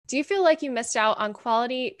Do you feel like you missed out on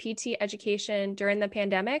quality PT education during the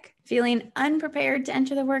pandemic? Feeling unprepared to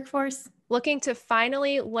enter the workforce? Looking to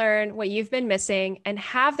finally learn what you've been missing and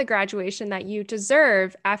have the graduation that you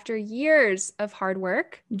deserve after years of hard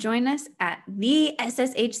work? Join us at the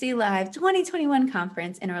SSHC Live 2021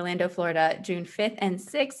 conference in Orlando, Florida, June 5th and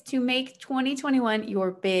 6th to make 2021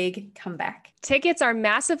 your big comeback. Tickets are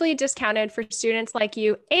massively discounted for students like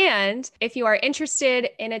you. And if you are interested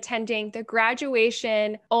in attending the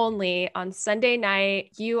graduation only on Sunday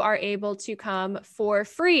night, you are able to come for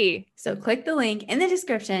free. So click the link in the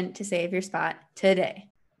description to save your spot today.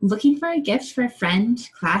 Looking for a gift for a friend,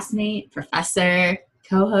 classmate, professor,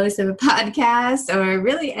 co-host of a podcast, or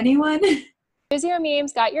really anyone?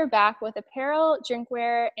 PhysioMemes got your back with apparel,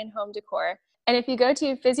 drinkware, and home decor. And if you go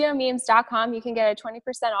to physiomemes.com, you can get a 20%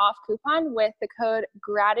 off coupon with the code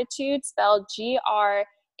GRATITUDE, spelled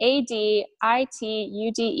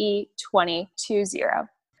GRADITUDE2020.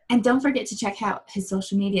 And don't forget to check out his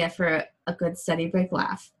social media for a good study break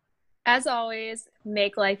laugh. As always,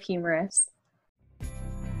 make life humorous.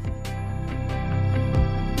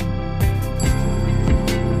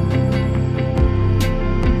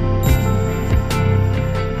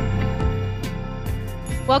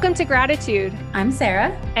 Welcome to Gratitude. I'm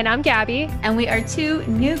Sarah. And I'm Gabby. And we are two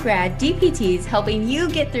new grad DPTs helping you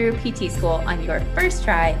get through PT school on your first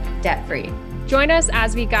try, debt-free. Join us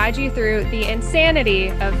as we guide you through the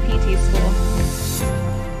insanity of PT school.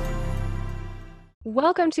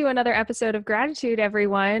 Welcome to another episode of Gratitude,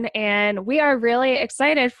 everyone. And we are really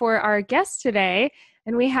excited for our guest today.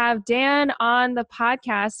 And we have Dan on the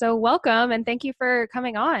podcast. So welcome and thank you for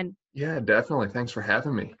coming on. Yeah, definitely. Thanks for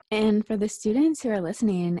having me. And for the students who are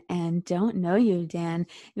listening and don't know you, Dan,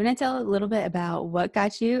 you want to tell a little bit about what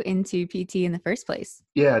got you into PT in the first place?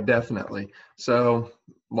 Yeah, definitely. So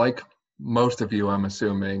like most of you, I'm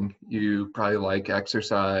assuming, you probably like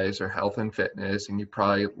exercise or health and fitness, and you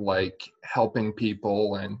probably like helping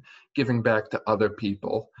people and giving back to other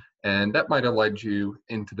people. And that might have led you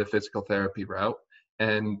into the physical therapy route.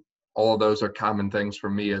 And all of those are common things for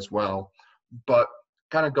me as well. But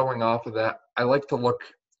kind of going off of that, I like to look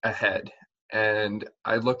ahead. And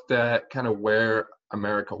I looked at kind of where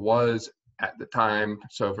America was at the time.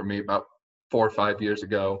 So for me, about 4 or 5 years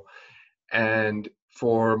ago. And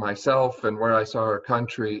for myself and where I saw our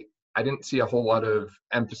country, I didn't see a whole lot of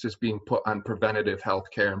emphasis being put on preventative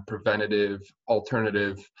healthcare and preventative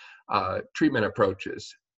alternative treatment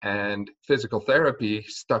approaches. And physical therapy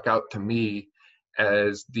stuck out to me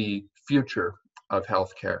as the future of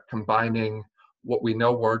healthcare, combining what we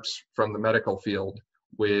know works from the medical field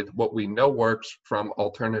with what we know works from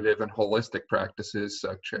alternative and holistic practices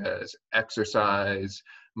such as exercise,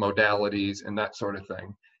 modalities, and that sort of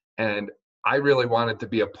thing. And I really wanted to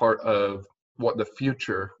be a part of what the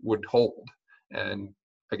future would hold. And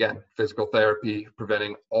again, physical therapy,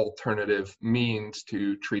 preventing alternative means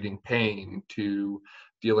to treating pain, to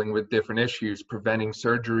dealing with different issues, preventing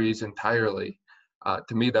surgeries entirely.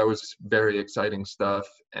 To me, that was very exciting stuff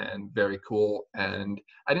and very cool. And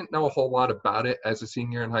I didn't know a whole lot about it as a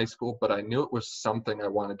senior in high school, but I knew it was something I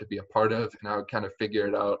wanted to be a part of, and I would kind of figure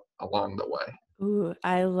it out along the way. Ooh,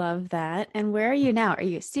 I love that. And where are you now? Are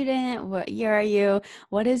you a student? What year are you?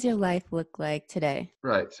 What does your life look like today?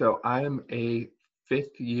 Right. So I am a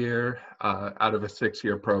fifth year out of a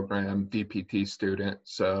 6-year program DPT student.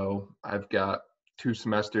 So I've got 2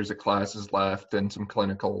 semesters of classes left and some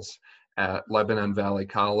clinicals at Lebanon Valley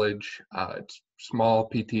College. It's a small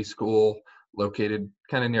PT school located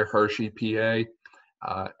kind of near Hershey, PA.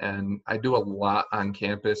 And I do a lot on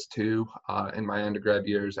campus too. In my undergrad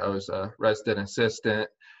years, I was a resident assistant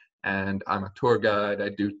and I'm a tour guide. I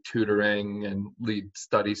do tutoring and lead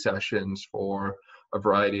study sessions for a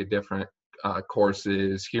variety of different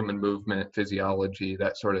courses, human movement, physiology,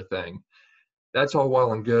 that sort of thing. That's all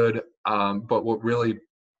well and good. But what really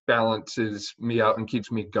balances me out and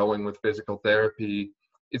keeps me going with physical therapy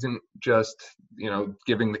isn't just,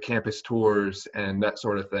 giving the campus tours and that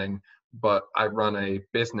sort of thing, but I run a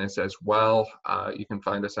business as well. You can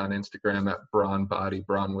find us on Instagram at Brawn Body,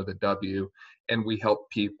 Brawn with a W, and we help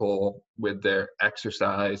people with their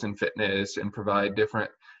exercise and fitness and provide different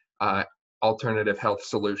alternative health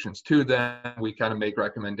solutions to them. We kind of make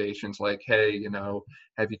recommendations like, hey,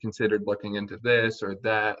 have you considered looking into this or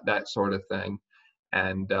that sort of thing.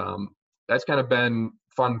 And that's kind of been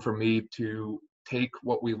fun for me to take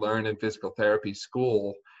what we learn in physical therapy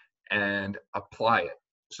school and apply it.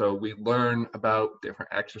 So we learn about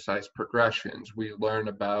different exercise progressions. We learn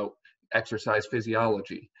about exercise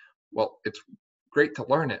physiology. Well, it's great to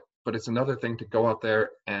learn it, but it's another thing to go out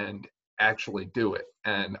there and actually do it.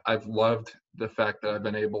 And I've loved the fact that I've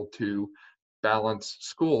been able to balance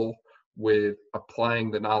school with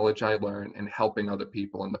applying the knowledge I learned and helping other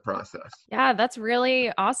people in the process. Yeah, that's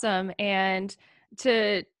really awesome. And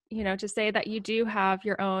to, to say that you do have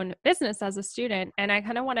your own business as a student. And I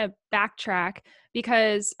kind of want to backtrack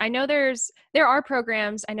because I know there are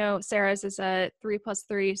programs. I know Sarah's is a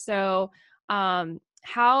 3+3. So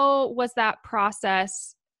how was that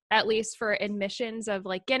process, at least for admissions of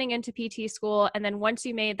like getting into PT school? And then once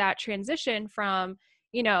you made that transition from,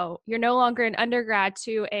 you're no longer an undergrad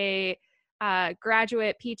to a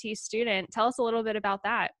graduate PT student, tell us a little bit about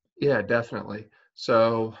that. Yeah, definitely.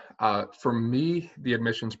 So for me, the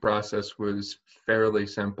admissions process was fairly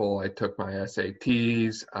simple. I took my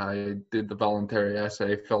SATs, I did the voluntary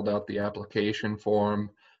essay, filled out the application form.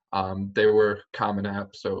 They were Common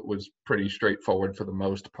App, so it was pretty straightforward for the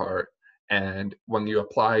most part. And when you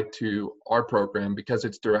apply to our program, because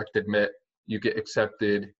it's direct admit, you get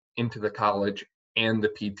accepted into the college and the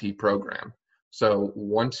PT program. So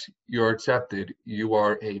once you're accepted, you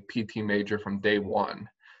are a PT major from day one.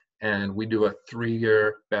 And we do a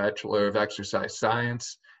 3-year Bachelor of Exercise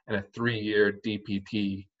Science and a 3-year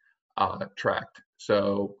DPT track.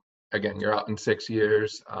 So again, you're out in 6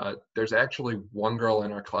 years. There's actually one girl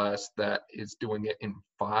in our class that is doing it in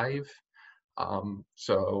 5.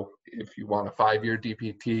 So if you want a 5-year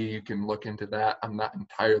DPT, you can look into that. I'm not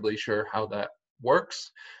entirely sure how that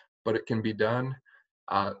works, but it can be done.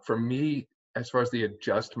 For me, as far as the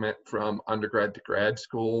adjustment from undergrad to grad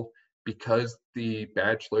school, because the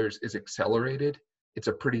bachelor's is accelerated, it's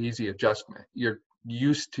a pretty easy adjustment. You're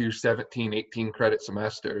used to 17, 18 credit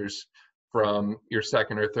semesters from your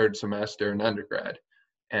second or third semester in undergrad.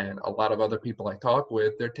 And a lot of other people I talk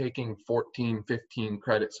with, they're taking 14, 15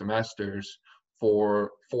 credit semesters for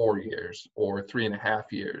 4 years or 3.5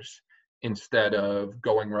 years instead of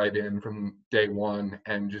going right in from day one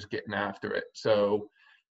and just getting after it. So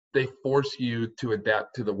they force you to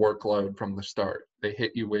adapt to the workload from the start. They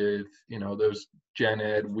hit you with, those gen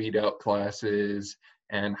ed weed out classes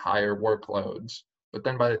and higher workloads. But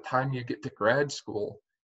then by the time you get to grad school,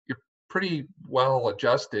 you're pretty well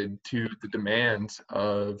adjusted to the demands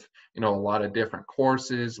of, a lot of different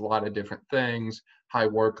courses, a lot of different things, high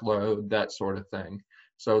workload, that sort of thing.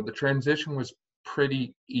 So the transition was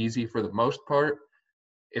pretty easy for the most part.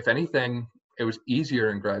 If anything, it was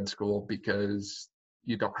easier in grad school because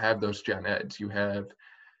you don't have those gen eds. You have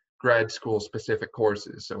grad school specific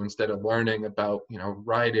courses. So instead of learning about,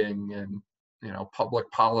 writing and, public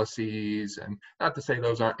policies, and not to say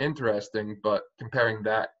those aren't interesting, but comparing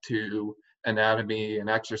that to anatomy and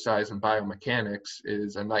exercise and biomechanics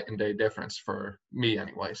is a night and day difference for me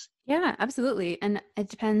anyways. Yeah, absolutely. And it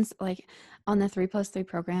depends, like on the 3+3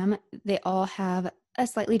 program, they all have a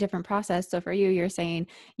slightly different process. So for you, you're saying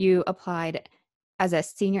you applied as a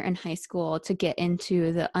senior in high school to get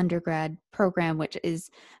into the undergrad program, which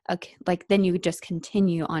is then you just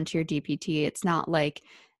continue onto your DPT. It's not like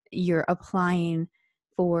you're applying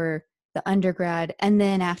for the undergrad and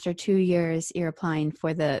then after 2 years you're applying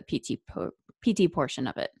for the PT portion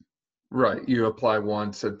of it. Right. You apply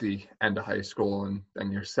once at the end of high school and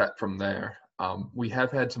then you're set from there. We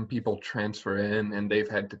have had some people transfer in and they've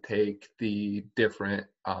had to take the different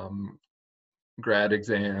grad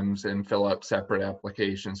exams and fill out separate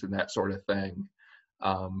applications and that sort of thing.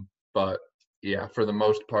 But yeah, for the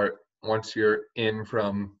most part, once you're in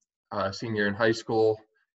from senior in high school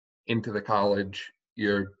into the college,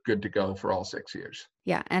 you're good to go for all 6 years.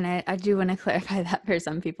 Yeah, and I do want to clarify that for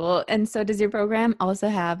some people. And so does your program also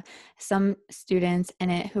have some students in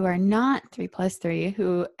it who are not 3+3,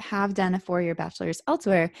 who have done a 4-year bachelor's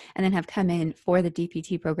elsewhere and then have come in for the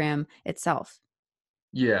DPT program itself?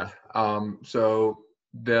 Yeah, so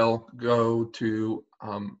they'll go to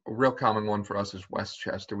a real common one for us is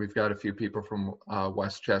Westchester. We've got a few people from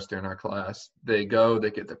Westchester in our class. They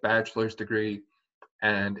get the bachelor's degree,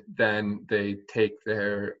 and then they take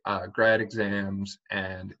their grad exams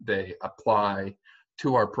and they apply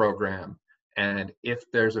to our program. And if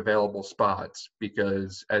there's available spots,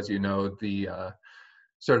 because as you know, the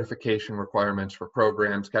certification requirements for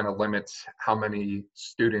programs kind of limits how many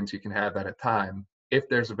students you can have at a time. If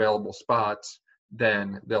there's available spots,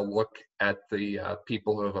 then they'll look at the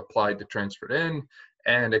people who have applied to transfer in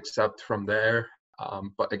and accept from there.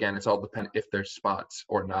 But again, it's all dependent if there's spots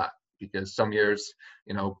or not, because some years,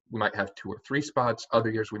 we might have 2 or 3 spots. Other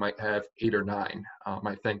years we might have 8 or 9.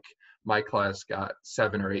 I think my class got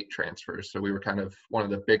 7 or 8 transfers. So we were kind of one of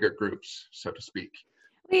the bigger groups, so to speak.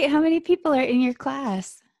 Wait, how many people are in your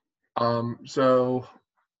class? So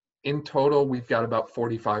in total, we've got about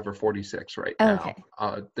 45 or 46 right now,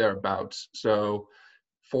 thereabouts. So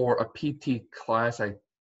for a PT class, I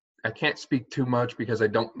can't speak too much because I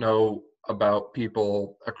don't know about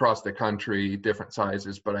people across the country, different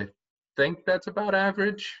sizes, but I think that's about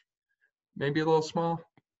average, maybe a little small.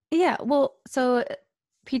 Yeah, well, so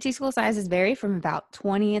PT school sizes vary from about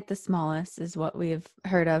 20 at the smallest is what we've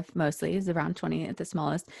heard of mostly, is around 20 at the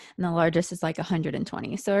smallest, and the largest is like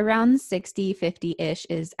 120. So around 60, 50-ish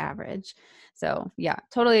is average. So yeah,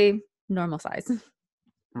 totally normal size.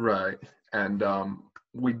 Right. And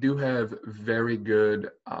we do have very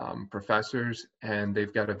good professors, and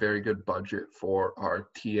they've got a very good budget for our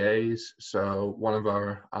TAs. So one of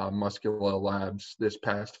our muscular labs this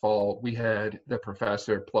past fall, we had the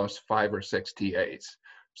professor plus 5 or 6 TAs.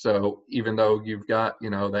 So even though you've got,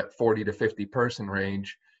 that 40 to 50 person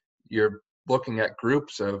range, you're looking at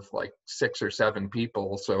groups of like 6 or 7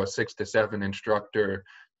 people. So a 6 to 7 instructor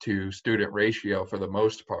to student ratio for the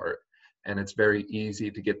most part. And it's very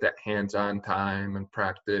easy to get that hands-on time and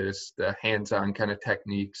practice the hands-on kind of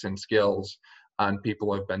techniques and skills on people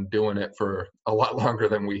who have been doing it for a lot longer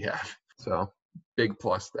than we have. So big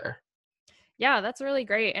plus there. Yeah, that's really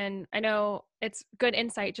great. And I know it's good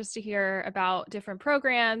insight just to hear about different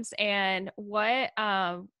programs and what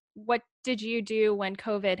did you do when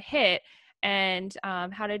COVID hit, and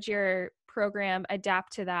how did your program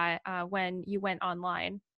adapt to that when you went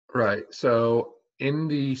online? Right. So in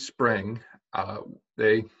the spring,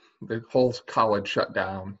 the whole college shut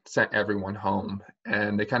down, sent everyone home,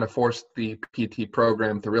 and they kind of forced the PT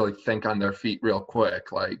program to really think on their feet real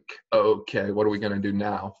quick. Like, okay, what are we going to do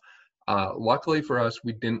now? Luckily for us,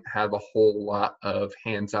 we didn't have a whole lot of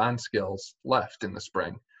hands-on skills left in the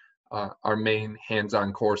spring. Our main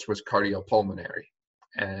hands-on course was cardiopulmonary,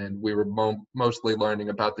 and we were mostly learning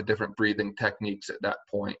about the different breathing techniques at that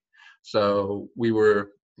point. So we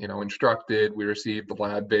were instructed, we received the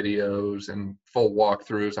lab videos and full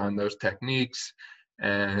walkthroughs on those techniques,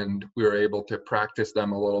 and we were able to practice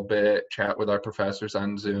them a little bit, chat with our professors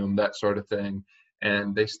on Zoom, that sort of thing.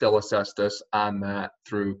 And they still assessed us on that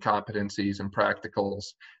through competencies and practicals.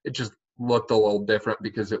 It just looked a little different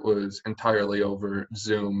because it was entirely over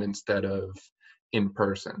Zoom instead of in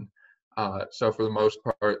person. So for the most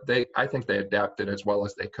part, I think they adapted as well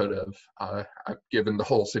as they could have, given the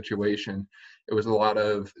whole situation. It was a lot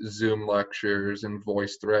of Zoom lectures and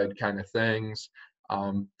VoiceThread kind of things.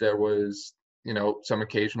 There was, some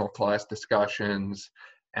occasional class discussions,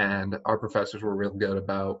 and our professors were real good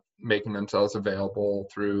about making themselves available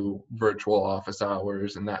through virtual office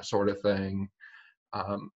hours and that sort of thing.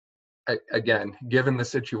 Again, given the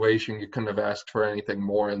situation, you couldn't have asked for anything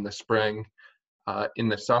more in the spring. In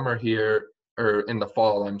the summer here, or in the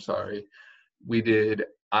fall, I'm sorry, we did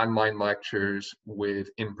online lectures with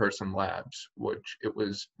in-person labs, which it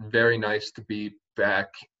was very nice to be back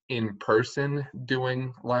in person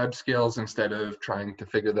doing lab skills instead of trying to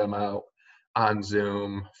figure them out on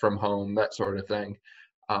Zoom from home, that sort of thing.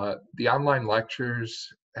 The online lectures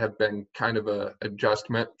have been kind of a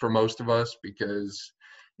adjustment for most of us because,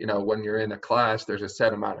 when you're in a class, there's a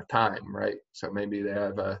set amount of time, right? So maybe they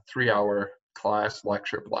have a 3-hour class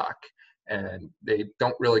lecture block, and they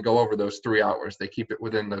don't really go over those 3 hours. They keep it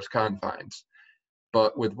within those confines.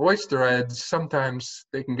 But with VoiceThreads, sometimes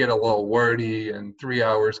they can get a little wordy, and 3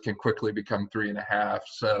 hours can quickly become 3.5.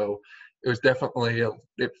 So it was definitely,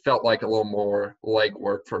 it felt like a little more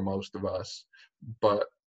legwork for most of us, but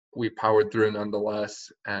we powered through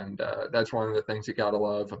nonetheless. And that's one of the things you gotta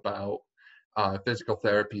love about physical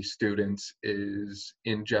therapy students is,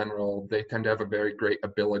 in general, they tend to have a very great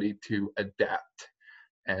ability to adapt.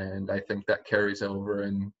 And I think that carries over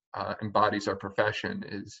and embodies our profession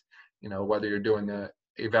is, whether you're doing a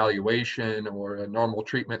evaluation or a normal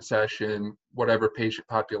treatment session, whatever patient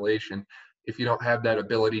population, if you don't have that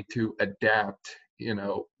ability to adapt,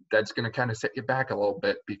 that's going to kind of set you back a little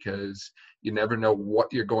bit because you never know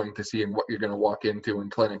what you're going to see and what you're going to walk into in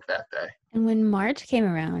clinic that day. And when March came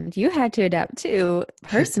around, you had to adapt too,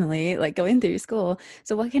 personally, like going through school.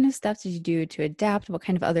 So what kind of stuff did you do to adapt? What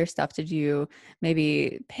kind of other stuff did you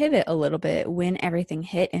maybe pivot a little bit when everything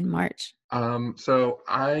hit in March? So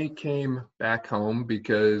I came back home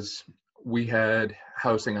because we had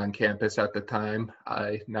housing on campus at the time.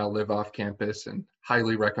 I now live off campus and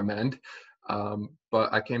highly recommend.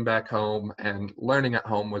 But I came back home, and learning at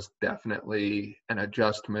home was definitely an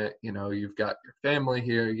adjustment. You've got your family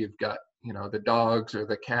here, you've got, the dogs or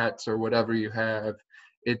the cats or whatever you have.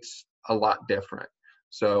 It's a lot different.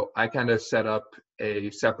 So I kind of set up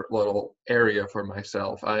a separate little area for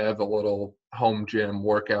myself. I have a little home gym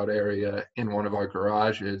workout area in one of our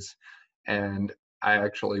garages, and I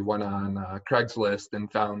actually went on Craigslist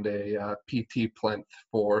and found a PT plinth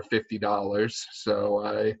for $50. So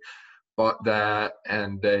I bought that,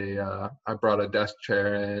 and I brought a desk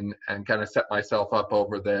chair in and kind of set myself up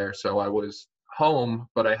over there. So I was home,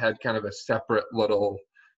 but I had kind of a separate little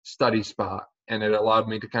study spot, and it allowed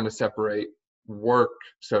me to kind of separate work,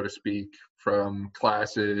 so to speak, from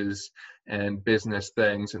classes and business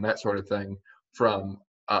things and that sort of thing from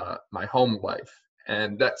my home life.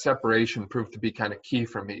 And that separation proved to be kind of key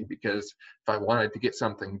for me, because if I wanted to get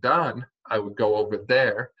something done, I would go over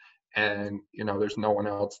there, and there's no one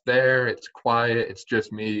else there, it's quiet, it's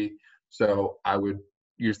just me. So I would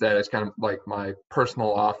use that as kind of like my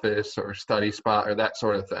personal office or study spot or that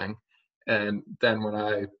sort of thing. And then when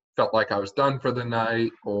I felt like I was done for the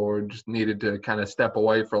night or just needed to kind of step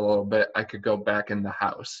away for a little bit, I could go back in the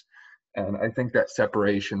house. And I think that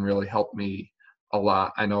separation really helped me a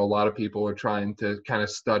lot. I know a lot of people are trying to kind of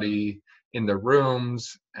study in their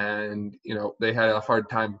rooms, and they had a hard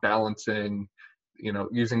time balancing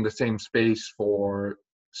using the same space for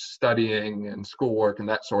studying and schoolwork and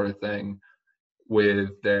that sort of thing with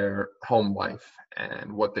their home life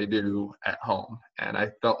and what they do at home. And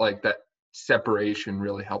I felt like that separation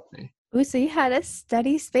really helped me. Oh, so you had a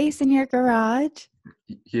study space in your garage?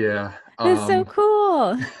 Yeah. That's so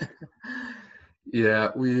cool. Yeah,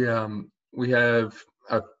 we have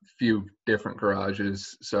a few different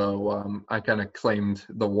garages, so I kind of claimed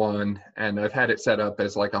the one, and I've had it set up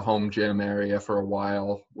as like a home gym area for a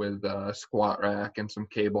while with a squat rack and some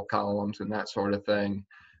cable columns and that sort of thing.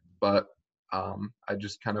 But I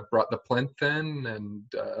just kind of brought the plinth in and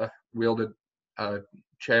wheeled a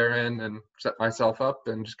chair in and set myself up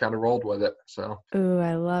and just kind of rolled with it. So. Oh,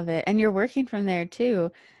 I love it. And you're working from there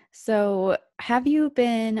too. So have you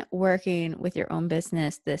been working with your own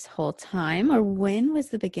business this whole time, or when was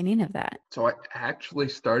the beginning of that? So I actually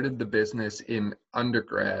started the business in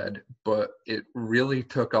undergrad, but it really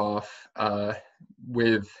took off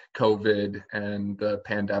with COVID and the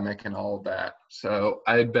pandemic and all of that. So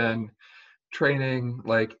I had been training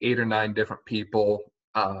like 8 or 9 different people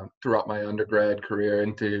throughout my undergrad career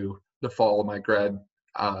into the fall of my grad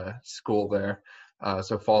school there.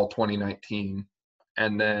 So fall 2019.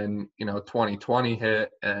 And then, 2020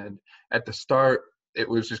 hit, and at the start, it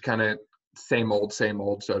was just kind of same old,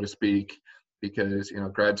 so to speak, because,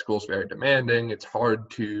 grad school is very demanding. It's hard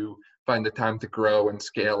to find the time to grow and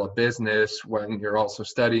scale a business when you're also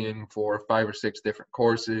studying for 5 or 6 different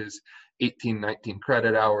courses, 18, 19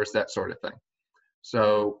 credit hours, that sort of thing.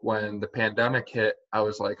 So when the pandemic hit, I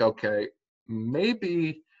was like, okay,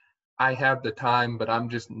 maybe I have the time, but I'm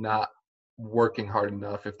just not working hard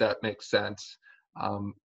enough, if that makes sense.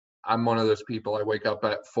 I'm one of those people, I wake up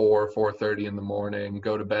at 4:30 in the morning,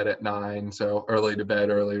 go to bed at 9, so early to bed,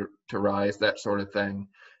 early to rise, that sort of thing.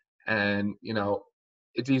 And,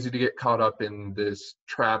 it's easy to get caught up in this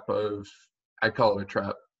trap of, I call it a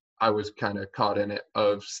trap, I was kind of caught in it,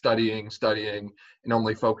 of studying, and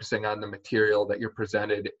only focusing on the material that you're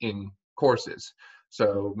presented in courses.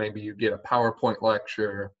 So maybe you get a PowerPoint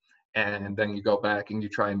lecture, and then you go back and you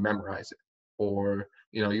try and memorize it. Or,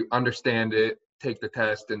 you understand it, take the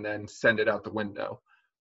test, and then send it out the window.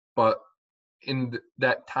 But in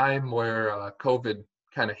that time where COVID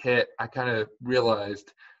kind of hit, I kind of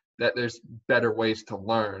realized that there's better ways to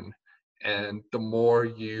learn. And the more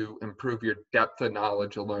you improve your depth of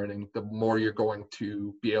knowledge of learning, the more you're going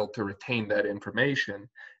to be able to retain that information.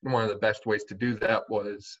 And one of the best ways to do that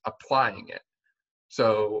was applying it.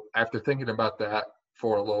 So after thinking about that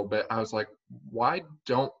for a little bit, I was like, why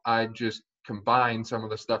don't I just combine some of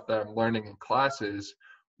the stuff that I'm learning in classes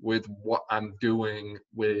with what I'm doing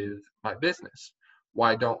with my business?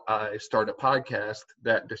 Why don't I start a podcast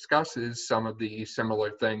that discusses some of the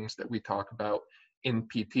similar things that we talk about in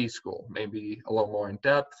PT school, maybe a little more in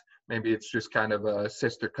depth, maybe it's just kind of a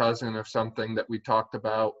sister cousin of something that we talked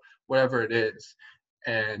about, whatever it is.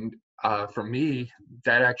 And for me,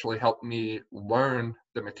 that actually helped me learn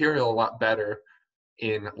the material a lot better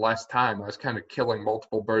in less time. I was kind of killing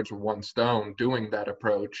multiple birds with one stone doing that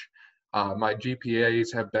approach. My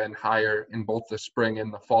GPAs have been higher in both the spring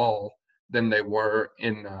and the fall than they were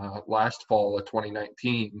in last fall of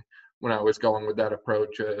 2019, when I was going with that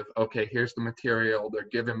approach of, okay, here's the material, they're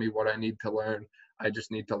giving me what I need to learn, I just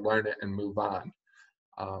need to learn it and move on.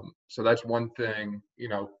 So that's one thing,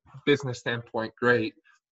 business standpoint, great,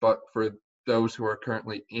 but for those who are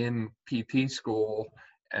currently in PT school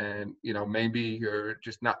and, maybe you're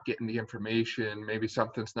just not getting the information, maybe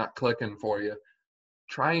something's not clicking for you,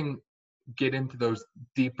 try and get into those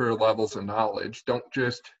deeper levels of knowledge. Don't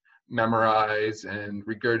just memorize and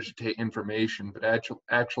regurgitate information, but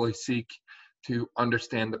actually seek to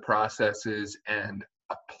understand the processes and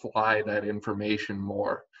apply that information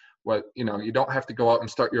more. You don't have to go out and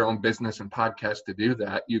start your own business and podcast to do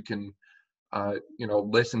that. You can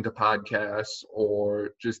listen to podcasts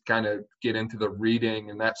or just kind of get into the reading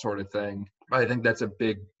and that sort of thing. I think that's a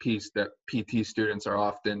big piece that PT students are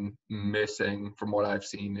often missing from what I've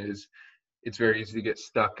seen. Is it's very easy to get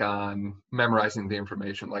stuck on memorizing the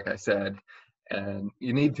information, like I said, and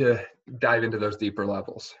you need to dive into those deeper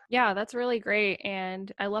levels. Yeah, that's really great.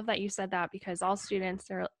 And I love that you said that, because all students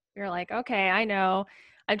you're like, okay, I know,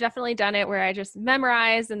 I've definitely done it where I just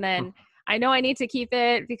memorize and then I know I need to keep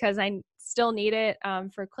it because I still need it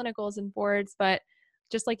for clinicals and boards. But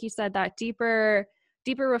just like you said, that deeper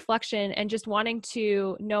reflection and just wanting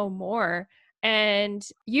to know more. And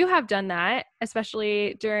you have done that,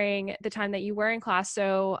 especially during the time that you were in class.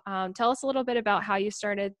 So tell us a little bit about how you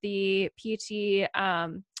started the PT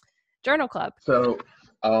Journal Club. So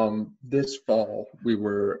this fall, we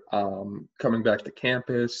were coming back to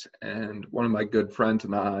campus, and one of my good friends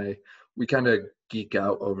and I, we kind of geek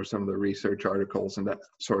out over some of the research articles and that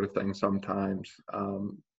sort of thing sometimes.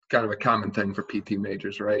 Kind of a common thing for PT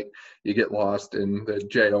majors, right? You get lost in the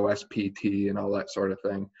JOSPT and all that sort of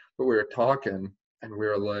thing. But we were talking and we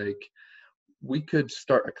were like, we could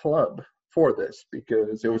start a club for this,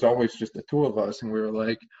 because it was always just the two of us. And we were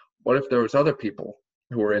like, what if there was other people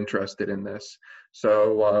who were interested in this?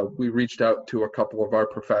 So we reached out to a couple of our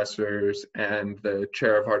professors and the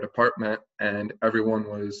chair of our department, and everyone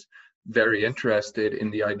was very interested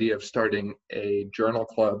in the idea of starting a journal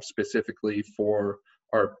club specifically for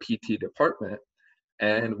our PT department.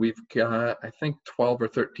 And we've got, I think, 12 or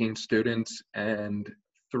 13 students and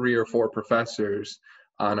 3 or 4 professors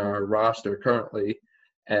on our roster currently.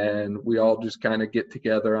 And we all just kind of get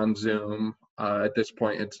together on Zoom. At this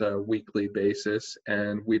point, it's a weekly basis,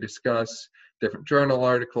 and we discuss different journal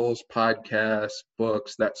articles, podcasts,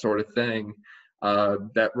 books, that sort of thing,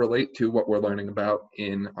 that relate to what we're learning about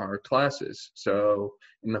in our classes. So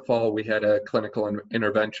in the fall, we had a clinical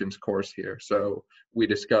interventions course here. So we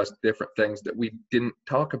discussed different things that we didn't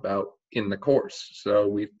talk about in the course. So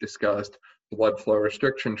we've discussed blood flow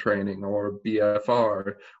restriction training, or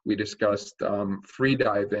BFR. We discussed free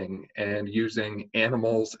diving and using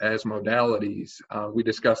animals as modalities. We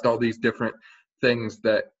discussed all these different things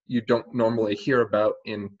that you don't normally hear about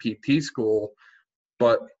in PT school,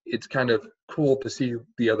 but it's kind of cool to see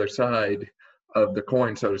the other side of the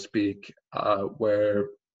coin, so to speak, where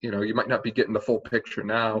you might not be getting the full picture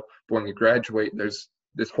now, but when you graduate, there's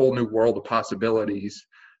this whole new world of possibilities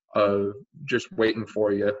of just waiting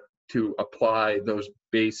for you to apply those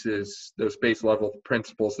base level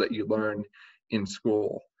principles that you learn in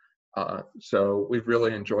school. So we've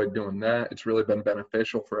really enjoyed doing that. It's really been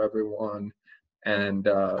beneficial for everyone. And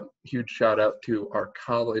huge shout out to our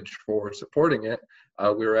college for supporting it.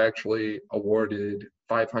 We were actually awarded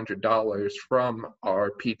 $500 from our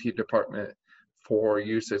PT department for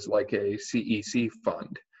use as like a CEC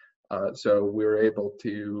fund. So we were able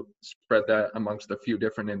to spread that amongst a few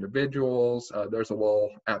different individuals. There's a little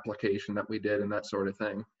application that we did and that sort of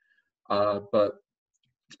thing. But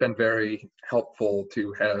it's been very helpful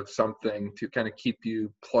to have something to kind of keep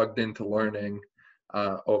you plugged into learning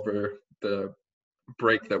over the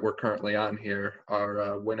break that we're currently on here.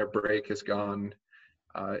 Our winter break is gone.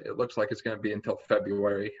 It looks like it's going to be until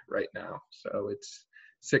February right now. So it's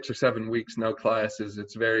 6 or 7 weeks, no classes.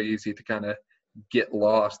 It's very easy to kind of get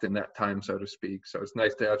lost in that time, so to speak. So it's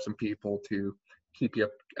nice to have some people to keep you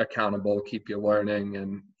accountable, keep you learning,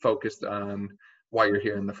 and focused on why you're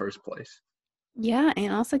here in the first place. Yeah,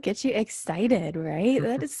 and also get you excited, right?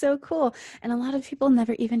 That is so cool. And a lot of people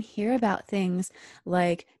never even hear about things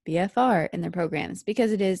like BFR in their programs,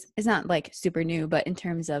 because it's not like super new, but in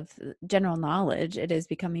terms of general knowledge, it is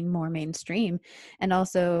becoming more mainstream. And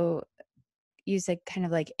also, you said kind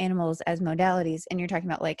of like animals as modalities, and you're talking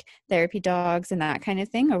about like therapy dogs and that kind of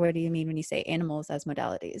thing, or what do you mean when you say animals as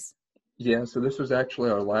modalities? Yeah, so this was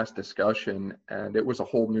actually our last discussion, and it was a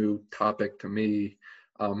whole new topic to me.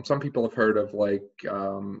 Some people have heard of like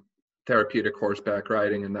therapeutic horseback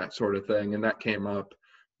riding and that sort of thing, and that came up.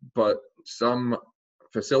 But some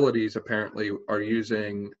facilities apparently are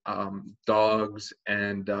using dogs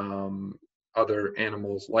and other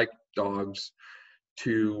animals like dogs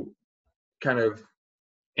to kind of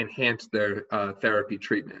enhance their therapy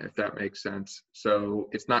treatment, if that makes sense. So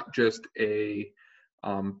it's not just a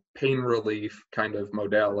pain relief kind of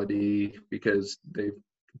modality, because they've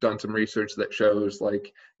done some research that shows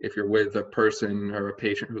like if you're with a person or a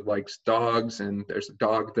patient who likes dogs and there's a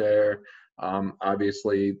dog there,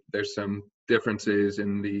 obviously there's some differences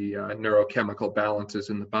in the neurochemical balances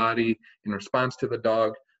in the body in response to the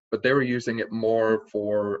dog, but they were using it more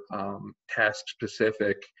for task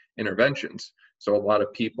specific interventions. So a lot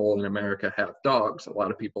of people in America have dogs. A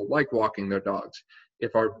lot of people like walking their dogs.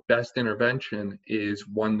 If our best intervention is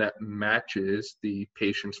one that matches the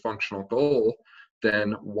patient's functional goal,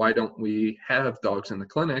 then why don't we have dogs in the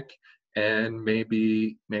clinic? And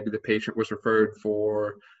maybe the patient was referred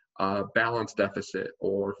for balance deficit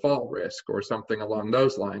or fall risk or something along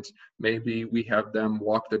those lines. Maybe we have them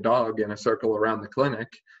walk the dog in a circle around the clinic,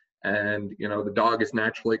 and the dog is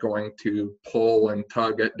naturally going to pull and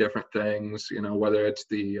tug at different things, whether it's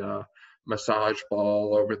the massage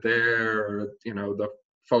ball over there, or the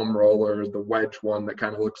foam roller, the wedge one that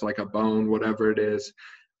kind of looks like a bone, whatever it is.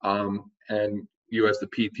 And you as the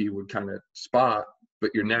PT would kind of spot,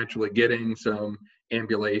 but you're naturally getting some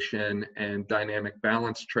ambulation and dynamic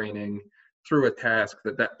balance training through a task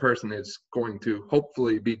that person is going to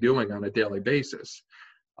hopefully be doing on a daily basis.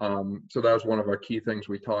 So that was one of our key things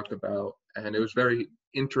we talked about. And it was very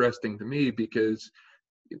interesting to me because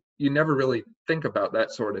you never really think about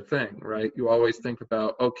that sort of thing, right? You always think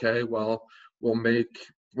about, okay, well, we'll make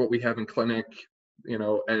what we have in clinic,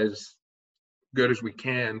 as good as we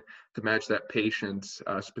can to match that patient's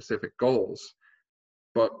specific goals.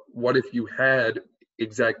 But what if you had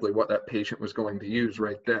exactly what that patient was going to use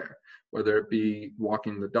right there, whether it be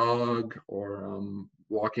walking the dog or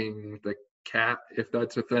walking the cat, if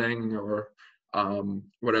that's a thing, or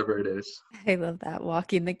whatever it is. I love that,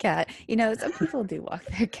 walking the cat. Some people do walk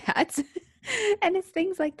their cats. And it's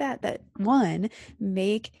things like that one,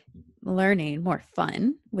 make learning more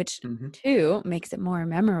fun, which two, makes it more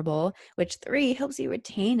memorable, which three, helps you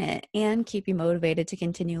retain it and keep you motivated to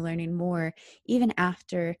continue learning more even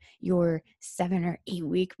after your 7 or 8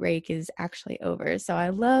 week break is actually over. So I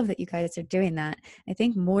love that you guys are doing that. I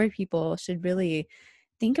think more people should really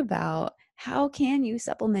think about, how can you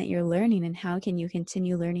supplement your learning and how can you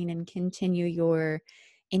continue learning and continue your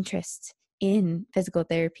interest in physical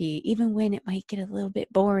therapy, even when it might get a little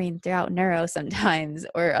bit boring throughout neuro sometimes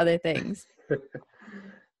or other things.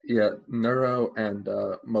 Yeah, neuro and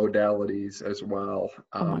modalities as well.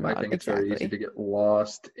 Oh my God, I think it's very easy to get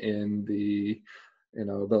lost in the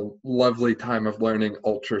lovely time of learning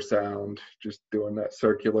ultrasound, just doing that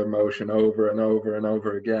circular motion over and over and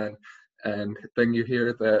over again. And then you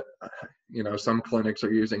hear that, some clinics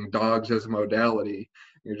are using dogs as a modality.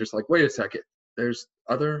 You're just like, wait a second, there's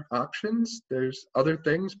other options. There's other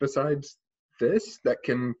things besides this that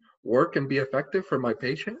can work and be effective for my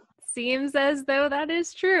patient. Seems as though that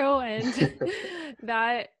is true. And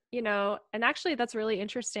that, and actually that's really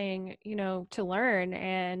interesting, to learn.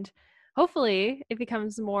 And hopefully it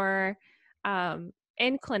becomes more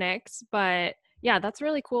in clinics. But yeah, that's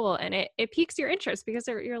really cool. And it piques your interest because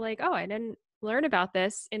you're like, oh, I didn't learn about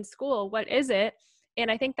this in school. What is it? And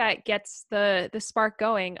I think that gets the spark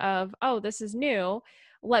going of, oh, this is new.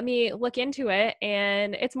 Let me look into it.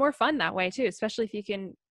 And it's more fun that way too, especially if you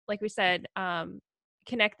can, like we said,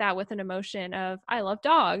 connect that with an emotion of, I love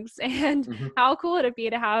dogs. And how cool would it be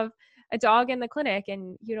to have a dog in the clinic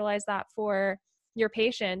and utilize that for your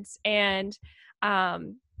patients. And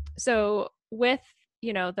so with,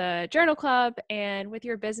 the journal club and with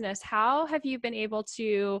your business, how have you been able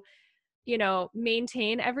to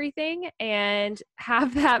maintain everything and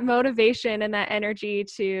have that motivation and that energy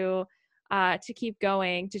to keep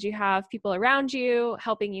going? Did you have people around you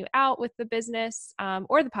helping you out with the business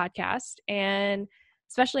or the podcast? And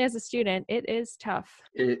especially as a student, it is tough.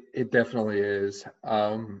 It definitely is.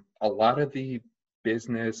 A lot of the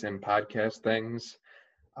business and podcast things,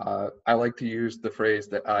 I like to use the phrase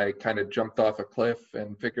that I kind of jumped off a cliff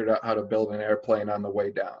and figured out how to build an airplane on the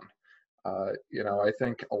way down. I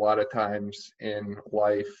think a lot of times in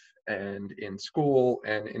life and in school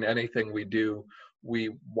and in anything we do,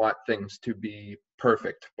 we want things to be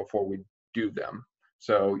perfect before we do them.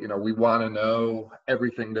 So, we want to know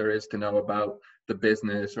everything there is to know about the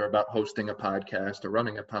business or about hosting a podcast or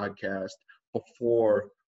running a podcast before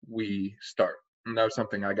we start. And that was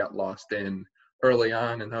something I got lost in early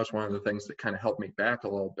on. And that was one of the things that kind of helped me back a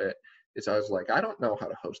little bit. Is I was like, I don't know how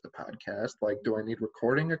to host a podcast. Like, do I need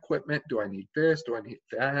recording equipment? Do I need this? Do I need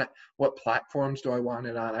that? What platforms do I want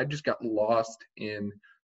it on? I just got lost in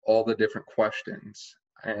all the different questions.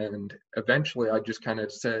 And eventually I just kind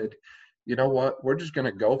of said, you know what, we're just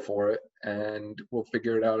going to go for it and we'll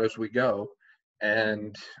figure it out as we go.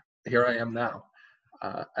 And here I am now.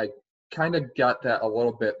 I kind of got that a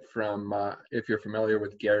little bit from, if you're familiar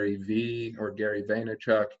with Gary Vee or Gary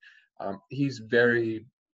Vaynerchuk, he's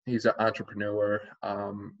an entrepreneur.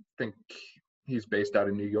 I think he's based out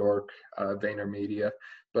of New York, VaynerMedia.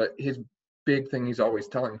 But his big thing he's always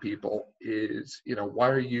telling people is, why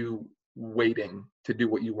are you waiting to do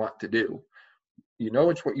what you want to do? you know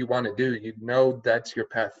it's what you want to do, you know that's your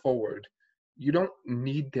path forward. You don't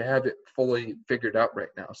need to have it fully figured out right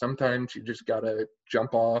now. Sometimes you just got to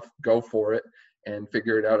jump off, go for it, and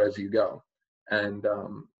figure it out as you go. And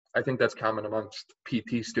I think that's common amongst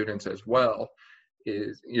PT students as well,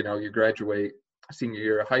 is, you know, you graduate senior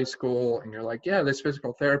year of high school and you're like, yeah, this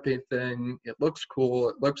physical therapy thing, it looks cool,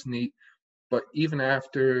 it looks neat. But even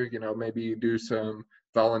after, you know, maybe you do some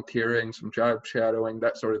volunteering, some job shadowing,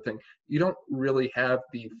 that sort of thing, you don't really have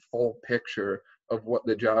the full picture of what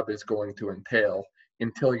the job is going to entail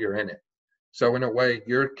until you're in it. So in a way,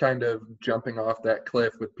 you're kind of jumping off that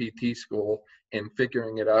cliff with PT school and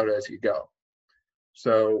figuring it out as you go.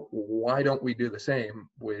 So why don't we do the same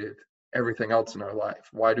with everything else in our life?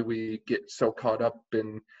 Why do we get so caught up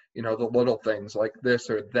in, you know, the little things like this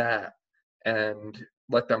or that and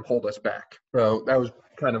let them hold us back? So that was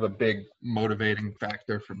kind of a big motivating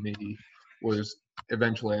factor for me, was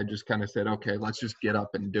eventually I just kind of said, okay, let's just get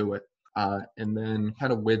up and do it. And then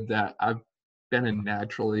kind of with that, I've been a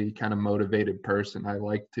naturally kind of motivated person. I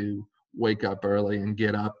like to wake up early and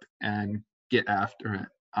get up and get after it.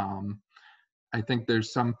 I think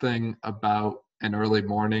there's something about an early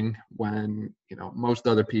morning when, you know, most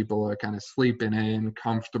other people are kind of sleeping in,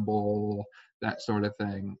 comfortable, that sort of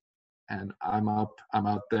thing. And I'm up, I'm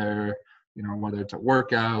out there, you know, whether it's a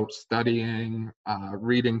workout, studying,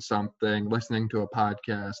 reading something, listening to a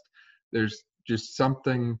podcast. There's just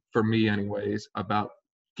something, for me anyways, about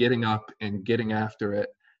getting up and getting after it.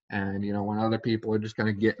 And, you know, when other people are just kind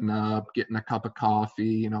of getting up, getting a cup of coffee,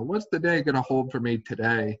 you know, what's the day going to hold for me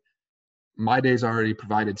today? My day's already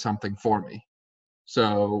provided something for me.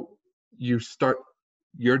 So you start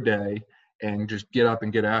your day and just get up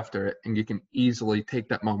and get after it, and you can easily take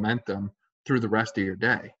that momentum through the rest of your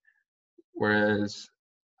day. Whereas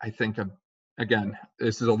I think, again,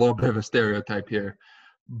 this is a little bit of a stereotype here,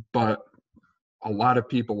 but a lot of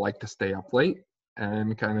people like to stay up late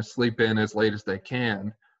and kind of sleep in as late as they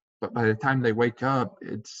can. But by the time they wake up,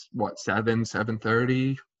 it's what,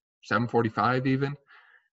 7:30, 7:45 even.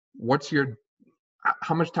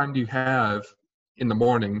 How much time do you have in the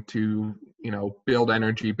morning to, you know, build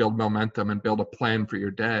energy, build momentum, and build a plan for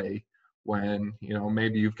your day when, you know,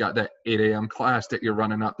 maybe you've got that 8 a.m. class that you're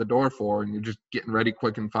running out the door for and you're just getting ready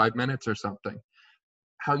quick in 5 minutes or something?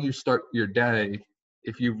 How you start your day,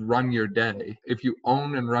 if you run your day, if you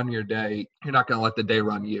own and run your day, you're not going to let the day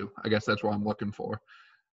run you. I guess that's what I'm looking for.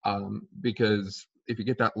 Because if you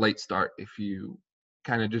get that late start, if you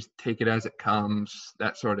kind of just take it as it comes,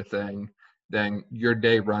 that sort of thing, then your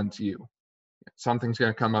day runs you. Something's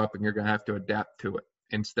going to come up and you're going to have to adapt to it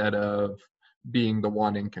instead of being the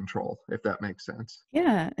one in control, if that makes sense.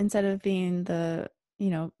 Yeah, instead of being the, you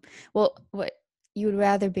know, well, what you would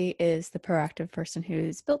rather be is the proactive person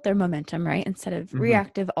who's built their momentum, right? Instead of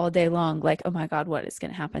reactive all day long, like, oh my God, what is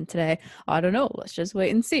going to happen today? I don't know. Let's just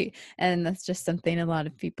wait and see. And that's just something a lot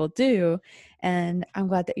of people do. And I'm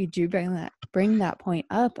glad that you do bring that point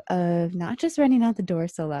up of not just running out the door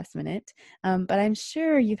so last minute, but I'm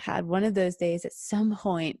sure you've had one of those days at some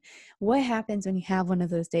point. What happens when you have one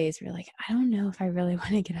of those days where you're like, I don't know if I really want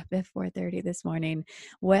to get up at 4:30 this morning?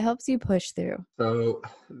 What helps you push through? So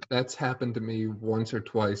that's happened to me once or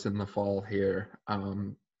twice in the fall here.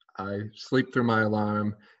 I sleep through my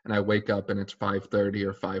alarm and I wake up and it's 5:30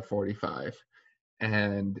 or 5:45.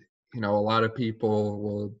 And, you know, a lot of people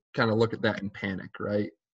will kind of look at that and panic, right?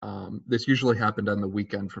 This usually happened on the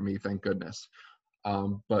weekend for me, thank goodness.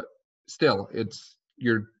 But still, it's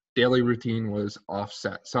your daily routine was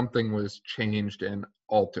offset. Something was changed and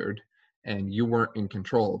altered, and you weren't in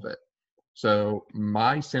control of it. So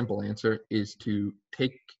my simple answer is to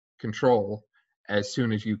take control as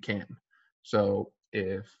soon as you can. So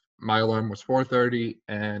if my alarm was 4:30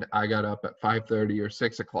 and I got up at 5:30 or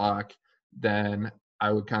 6 o'clock, then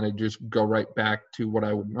I would kind of just go right back to what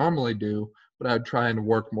I would normally do, but I'd try and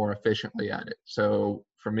work more efficiently at it. So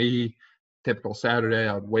for me, typical Saturday,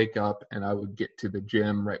 I would wake up and I would get to the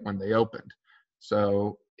gym right when they opened.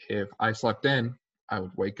 So if I slept in, I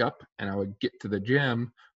would wake up and I would get to the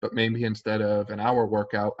gym, but maybe instead of an hour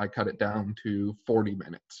workout, I cut it down to 40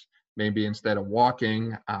 minutes. Maybe instead of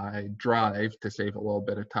walking, I drive to save a little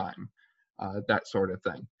bit of time, that sort of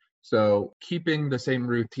thing. So keeping the same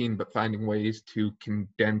routine, but finding ways to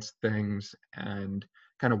condense things and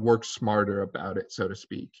kind of work smarter about it, so to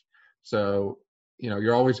speak. So, you know,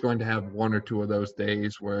 you're always going to have one or two of those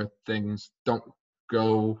days where things don't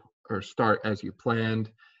go or start as you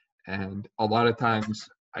planned. And a lot of times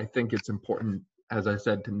I think it's important, as I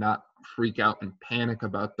said, to not freak out and panic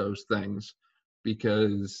about those things,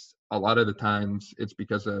 because a lot of the times it's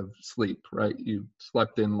because of sleep, right? You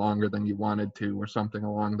slept in longer than you wanted to, or something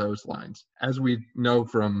along those lines. As we know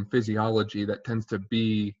from physiology, that tends to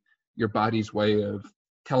be your body's way of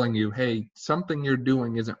telling you, hey, something you're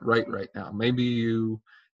doing isn't right now. Maybe you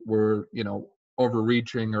were,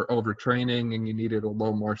 overreaching or overtraining and you needed a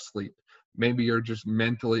little more sleep. Maybe you're just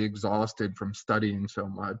mentally exhausted from studying so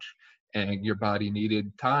much and your body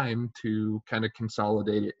needed time to kind of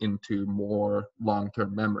consolidate it into more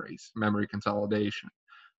long-term memories, memory consolidation,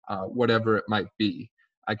 whatever it might be.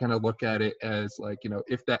 I kind of look at it as like,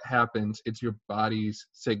 if that happens, it's your body's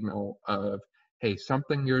signal of, hey,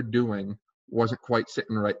 something you're doing wasn't quite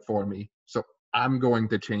sitting right for me, so I'm going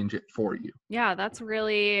to change it for you. Yeah, that's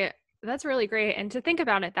really great. And to think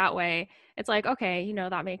about it that way, it's like, okay,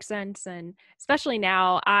 that makes sense. And especially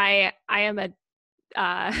now, I am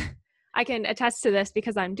I can attest to this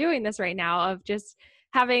because I'm doing this right now, of just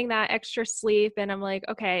having that extra sleep. And I'm like,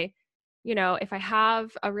 okay, if I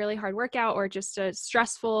have a really hard workout or just a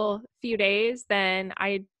stressful few days, then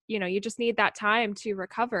you just need that time to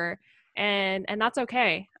recover, and that's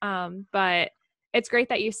okay. But it's great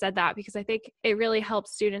that you said that, because I think it really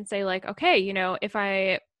helps students say like, okay,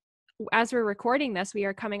 as we're recording this, we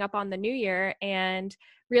are coming up on the new year, and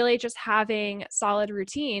really just having solid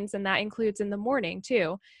routines, and that includes in the morning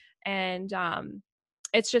too. And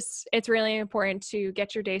it's really important to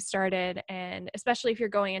get your day started, and especially if you're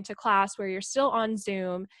going into class where you're still on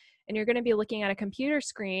Zoom and you're going to be looking at a computer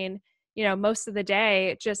screen, most of the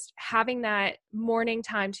day, just having that morning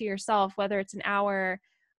time to yourself, whether it's an hour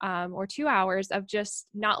or 2 hours of just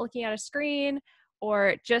not looking at a screen,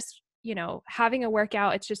 or just having a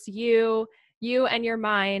workout. It's just you and your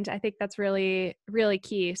mind. I think that's really, really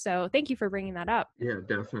key. So thank you for bringing that up. Yeah,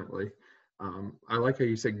 definitely. I like how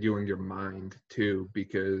you said you and your mind too,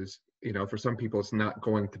 because, for some people, it's not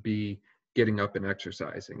going to be getting up and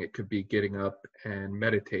exercising. It could be getting up and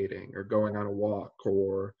meditating, or going on a walk,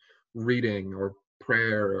 or reading, or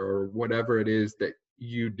prayer, or whatever it is that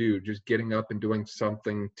you do, just getting up and doing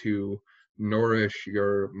something to nourish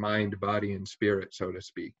your mind, body, and spirit, so to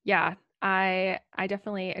speak. Yeah, I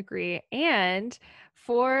definitely agree. And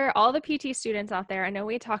for all the PT students out there, I know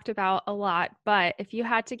we talked about a lot, but if you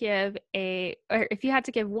had to give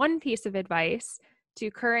one piece of advice to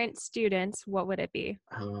current students, what would it be?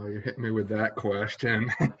 Oh, you hit me with that question.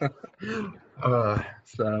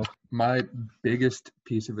 So my biggest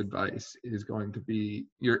piece of advice is going to be,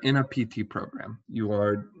 you're in a PT program. You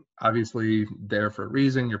are obviously there for a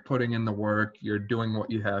reason. You're putting in the work. You're doing what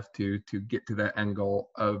you have to get to that end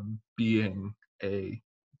goal of being a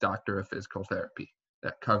doctor of physical therapy,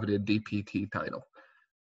 that coveted DPT title.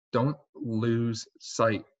 Don't lose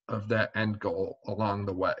sight of that end goal along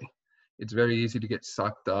the way. It's very easy to get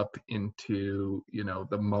sucked up into,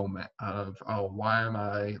 the moment of, oh, why am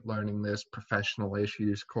I learning this professional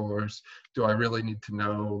issues course? Do I really need to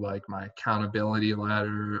know like my accountability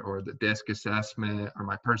ladder, or the DISC assessment, or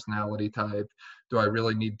my personality type? Do I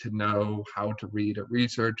really need to know how to read a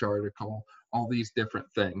research article? All these different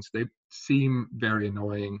things. They seem very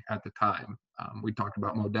annoying at the time. We talked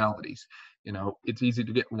about modalities. It's easy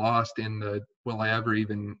to get lost in the, will I ever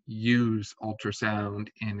even use ultrasound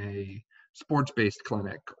in a sports-based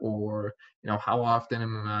clinic? Or, how often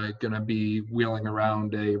am I going to be wheeling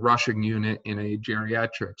around a rushing unit in a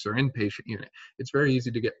geriatrics or inpatient unit? It's very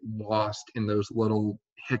easy to get lost in those little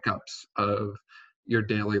hiccups of your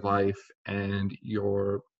daily life and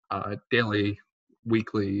your daily,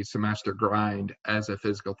 weekly, semester grind as a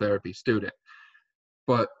physical therapy student.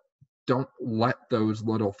 But don't let those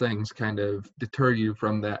little things kind of deter you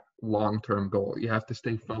from that long-term goal. You have to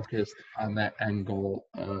stay focused on that end goal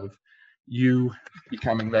of you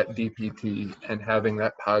becoming that DPT and having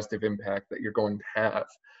that positive impact that you're going to have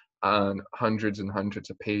on hundreds and hundreds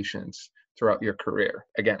of patients throughout your career.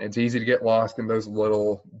 Again, it's easy to get lost in those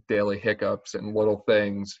little daily hiccups and little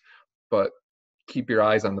things, but keep your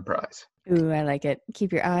eyes on the prize. Ooh, I like it.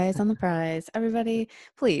 Keep your eyes on the prize. Everybody,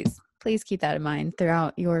 please keep that in mind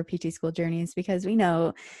throughout your PT school journeys, because we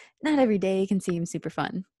know not every day can seem super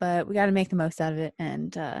fun, but we got to make the most out of it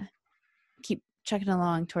and keep chugging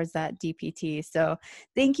along towards that DPT. So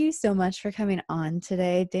thank you so much for coming on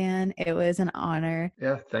today, Dan. It was an honor.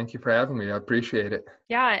 Yeah, thank you for having me. I appreciate it.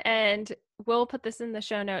 Yeah, and we'll put this in the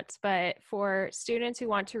show notes, but for students who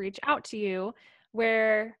want to reach out to you,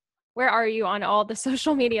 where are you on all the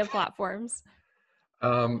social media platforms?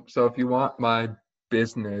 So if you want my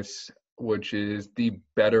business, which is the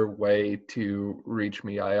better way to reach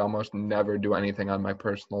me, I almost never do anything on my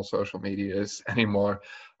personal social medias anymore.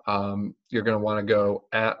 You're going to want to go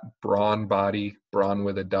at Brawn Body, Brawn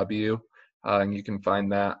with a W. And you can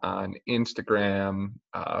find that on Instagram,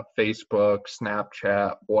 Facebook,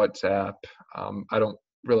 Snapchat, WhatsApp. I don't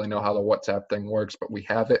really know how the WhatsApp thing works, but we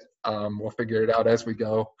have it. We'll figure it out as we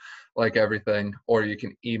go, like everything. Or you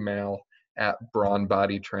can email at Braun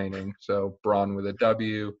Body Training. So Braun with a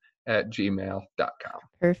W at gmail.com.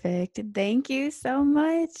 Perfect. Thank you so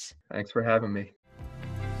much. Thanks for having me.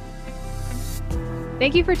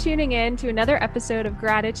 Thank you for tuning in to another episode of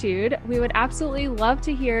Gratitude. We would absolutely love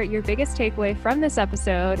to hear your biggest takeaway from this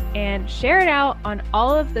episode, and share it out on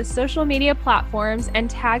all of the social media platforms and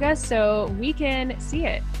tag us so we can see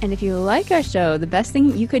it. And if you like our show, the best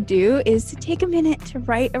thing you could do is to take a minute to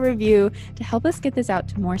write a review to help us get this out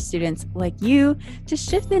to more students like you, to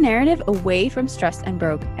shift the narrative away from stressed and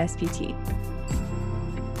broke SPT.